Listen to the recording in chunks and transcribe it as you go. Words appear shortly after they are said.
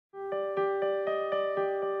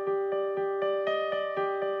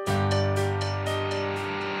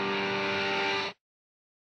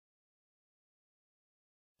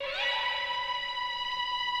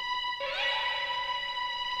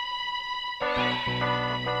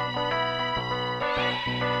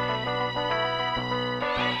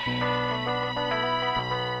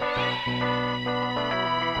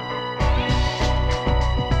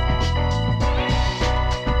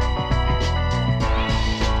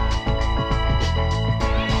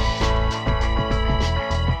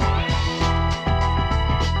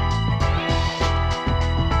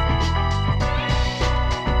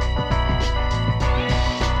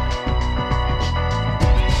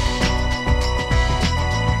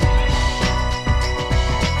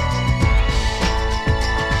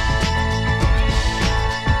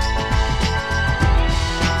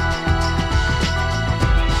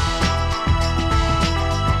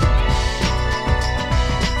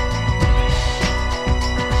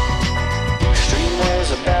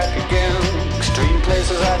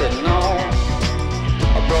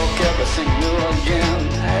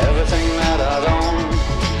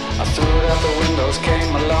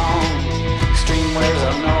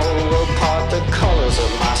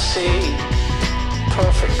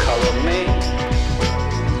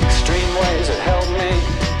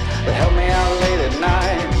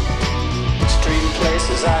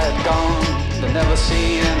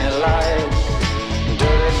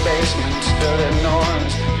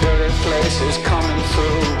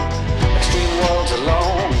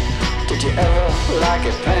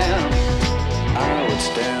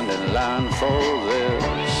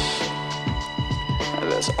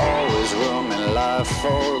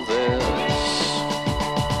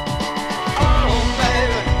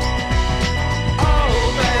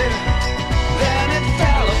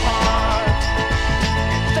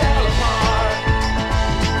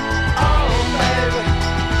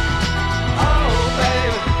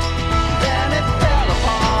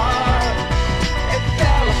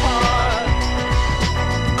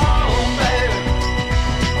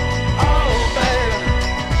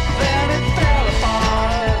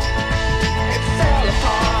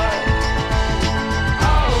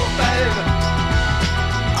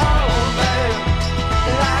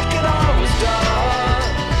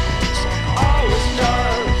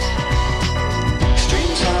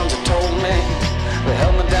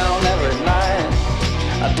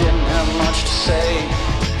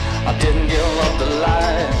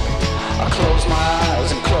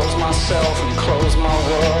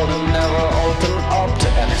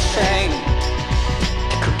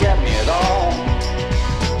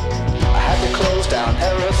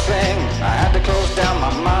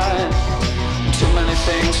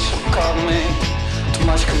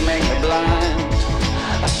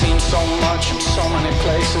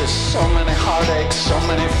So many heartaches, so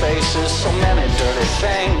many faces, so many dirty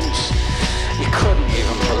things you couldn't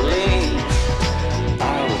even believe.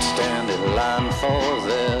 I would stand in line for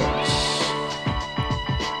this.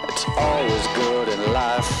 It's always good in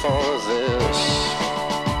life for this.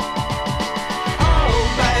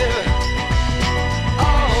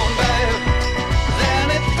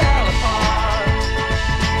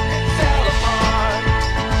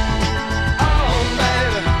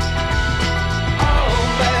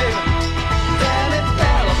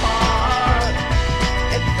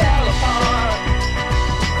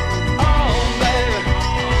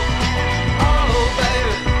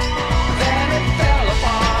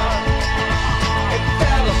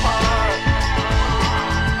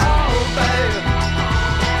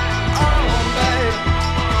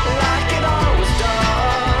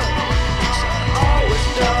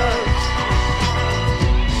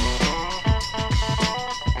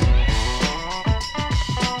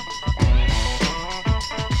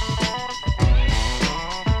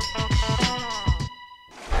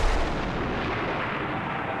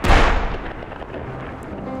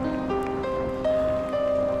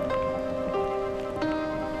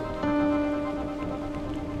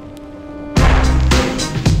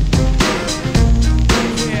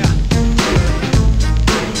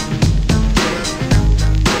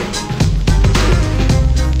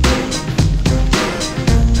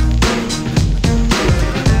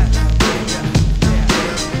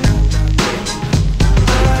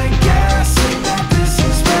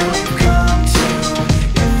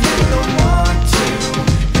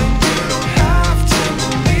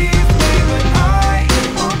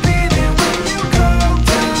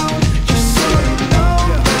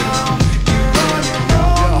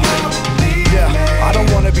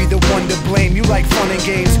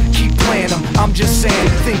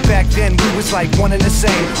 Like one and the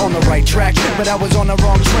same, on the right track, but I was on the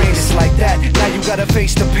wrong train. It's like that, now you gotta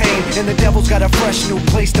face the pain, and the devil's got a fresh new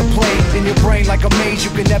place to play. In your brain like a maze,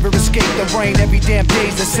 you can never escape the rain. Every damn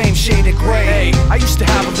day's the same shade of gray. Hey, I used to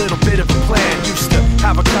have a little bit of a plan, used to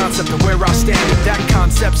have a concept of where I'll stand, but that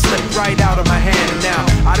concept slipped right out of my hand.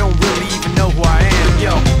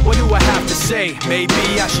 Hey,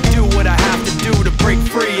 maybe I should do what I have to do to break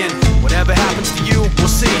free, and whatever happens to you, we'll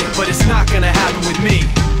see, but it's not gonna happen with me.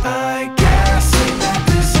 I guess that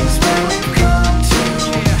this is where we've come to.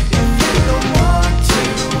 If you don't want to,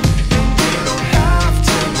 then you don't have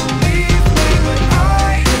to believe me, but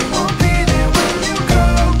I won't be there when you go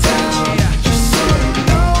down. Just so you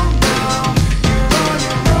know now, you're on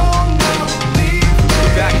your own now, believe me.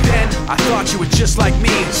 Back then, I thought you were just like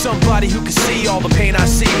me, somebody who could see all the pain I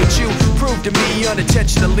see, but you proved to me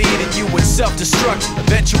unintentionally that you would self-destruct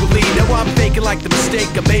eventually. Now I'm faking like the mistake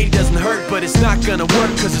I made doesn't hurt, but it's not gonna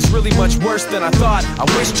work, cause it's really much worse than I thought. I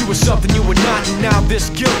wished you were something you were not, and now this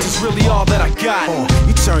guilt is really all that I got.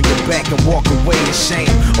 You turn your back and walk away in shame.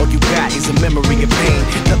 All you got is a memory of pain.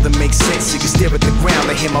 Nothing makes sense, so you stare at the ground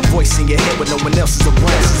and hear my voice in your head when no one else is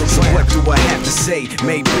around. So what do I have to say?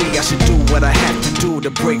 Maybe I should do what I have to do to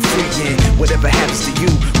break free, and whatever happens to you,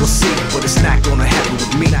 we'll see, but it's not gonna happen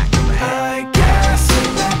with me. I guess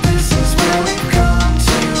that this is where we've come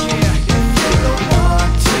to. If you don't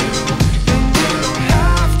want to, then you don't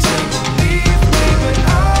have to believe me, but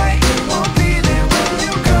I won't be there when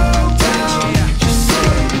you go down. Just so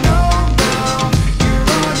you know now, you're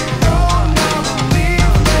on your own now,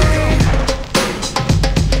 believe me.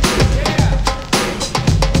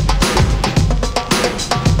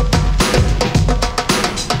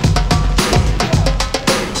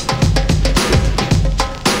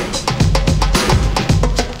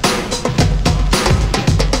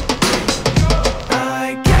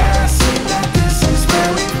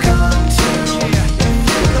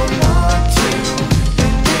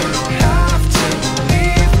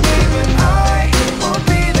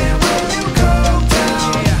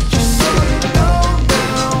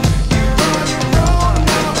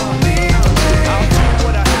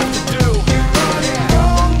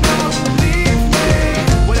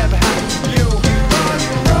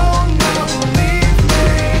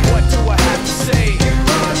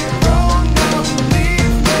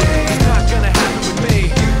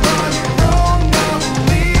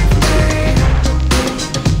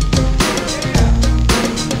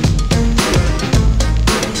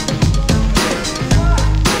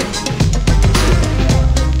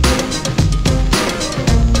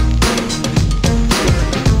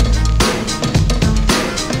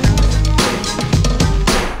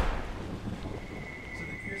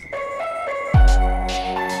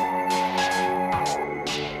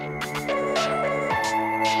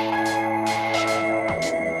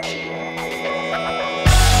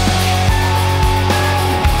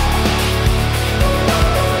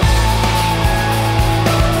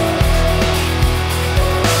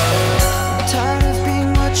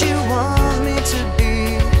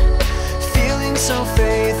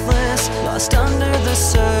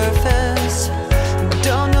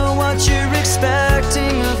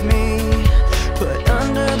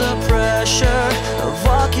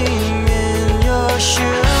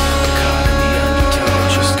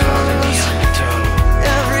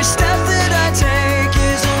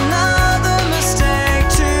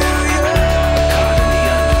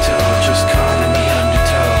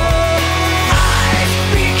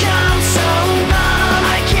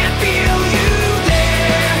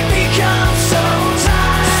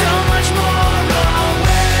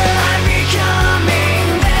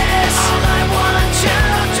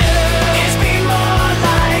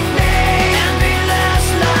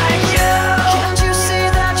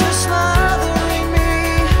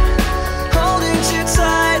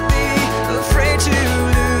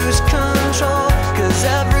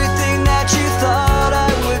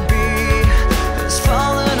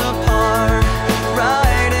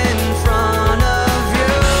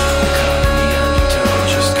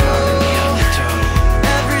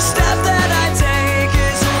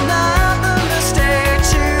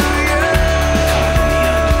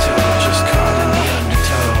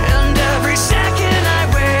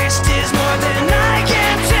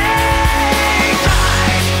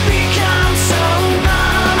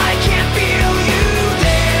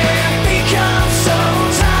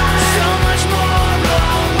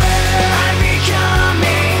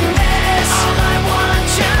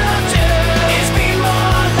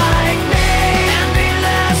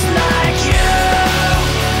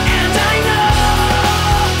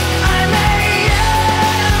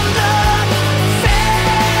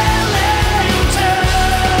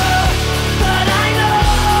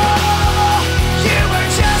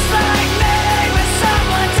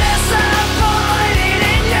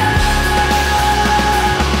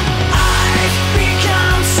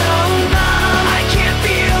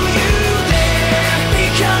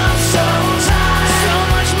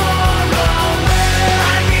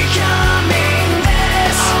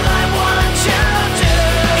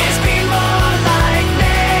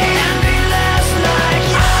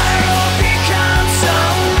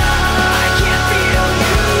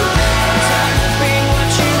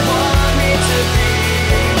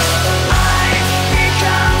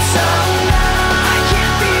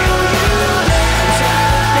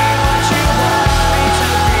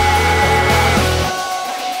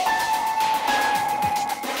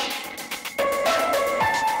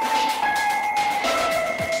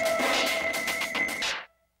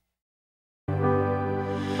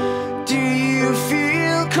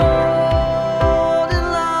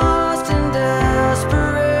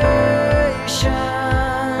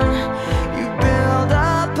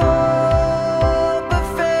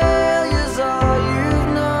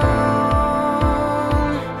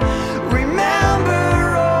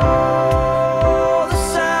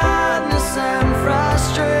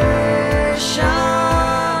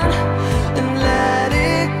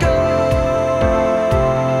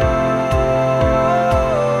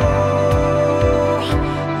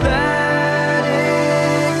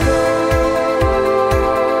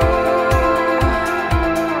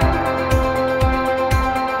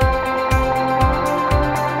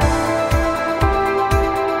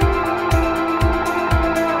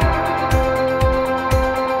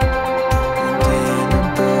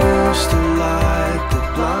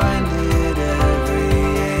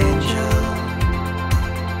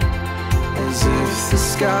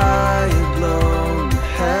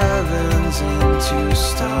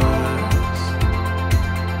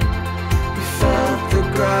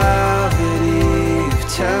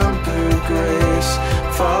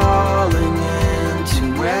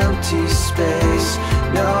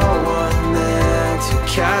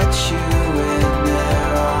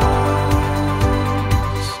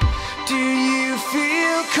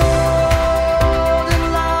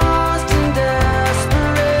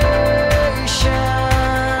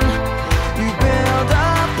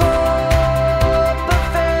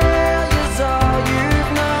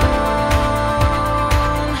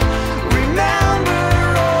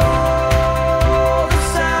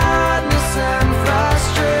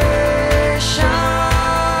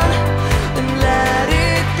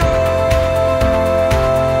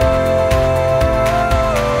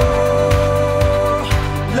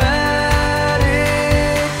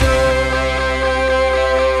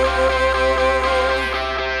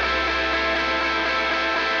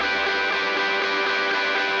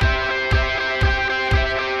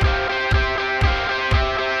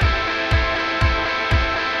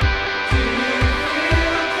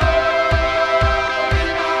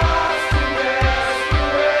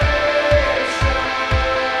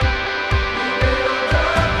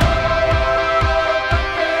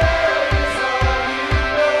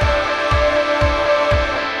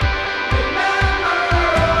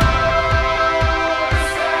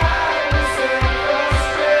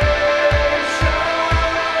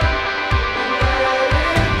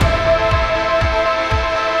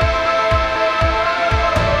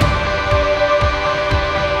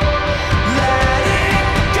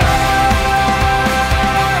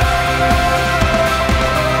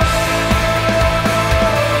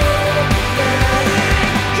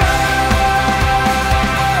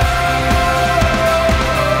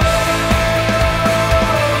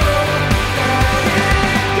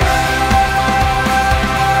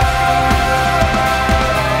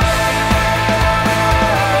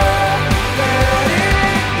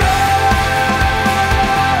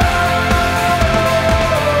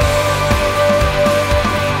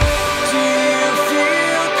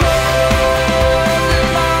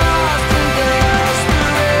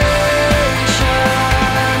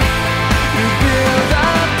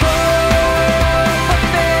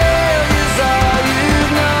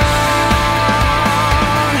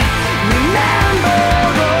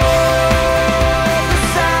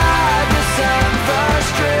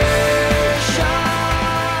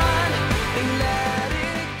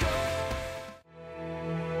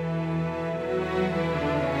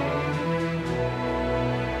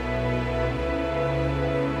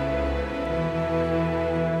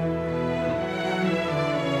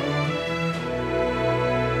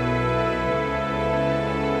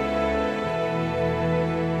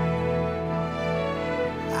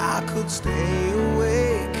 could stay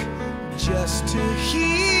awake just to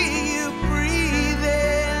hear you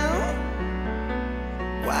breathing.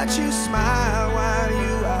 Watch you smile while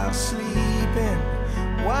you are sleeping,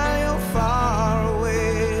 while you're far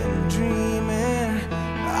away and dreaming.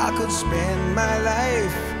 I could spend my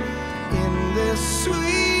life in this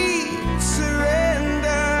sweet surrender.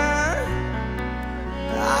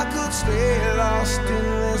 I could stay lost in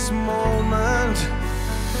this moment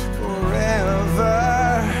forever.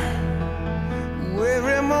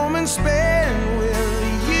 Every moment spent with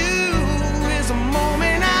you is a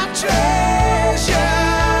moment I treasure.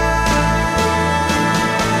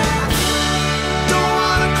 Don't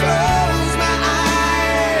wanna close my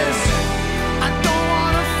eyes, I don't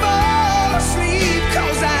wanna fall asleep,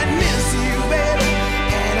 'cause I miss you, baby,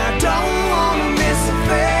 and I don't wanna miss a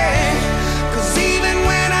thing. 'Cause even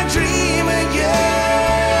when I dream of you,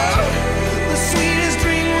 the sweetest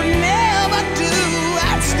dream would never do.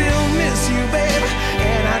 I'd still miss you, baby,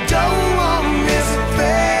 and I don't wanna miss a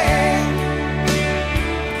thing.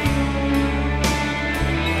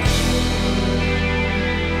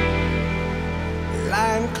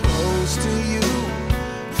 Lying close to you,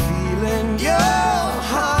 feeling your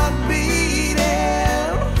heart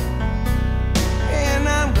beating, and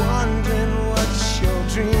I'm wondering what you're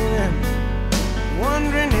dreaming,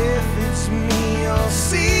 wondering if it's me you're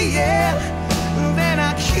seeing.